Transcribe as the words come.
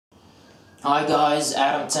Hi guys,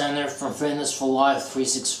 Adam Tanner from Fitness for Life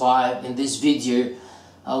 365. In this video,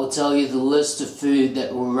 I will tell you the list of food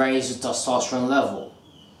that will raise your testosterone level.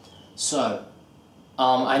 So,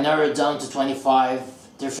 I narrowed down to 25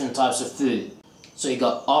 different types of food. So you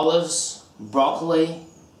got olives, broccoli,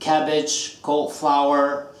 cabbage,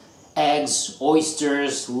 cauliflower, eggs,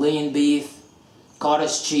 oysters, lean beef,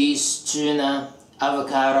 cottage cheese, tuna,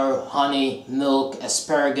 avocado, honey, milk,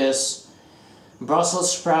 asparagus,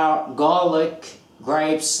 Brussels sprout, garlic,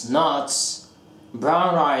 grapes, nuts,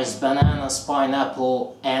 brown rice, bananas,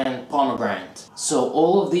 pineapple, and pomegranate. So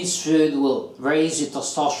all of these food will raise your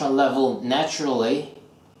testosterone level naturally.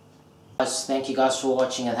 Thank you guys for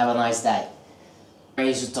watching and have a nice day.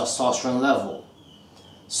 Raise your testosterone level.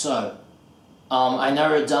 So I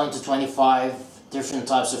narrowed down to 25 different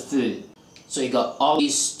types of food. So you got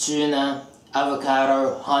olives, tuna,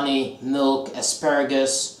 avocado, honey, milk,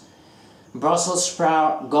 asparagus, Brussels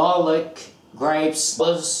sprout, garlic, grapes,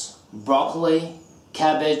 olives, broccoli,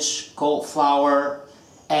 cabbage, cauliflower,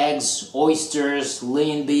 eggs, oysters,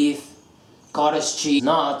 lean beef, cottage cheese,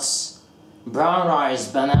 nuts, brown rice,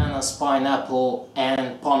 bananas, pineapple,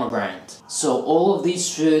 and pomegranate. So all of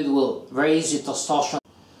these food will raise your testosterone.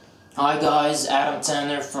 Hi guys, Adam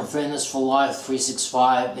Tanner from Fitness for Life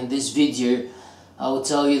 365. In this video, I will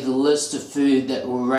tell you the list of food that will raise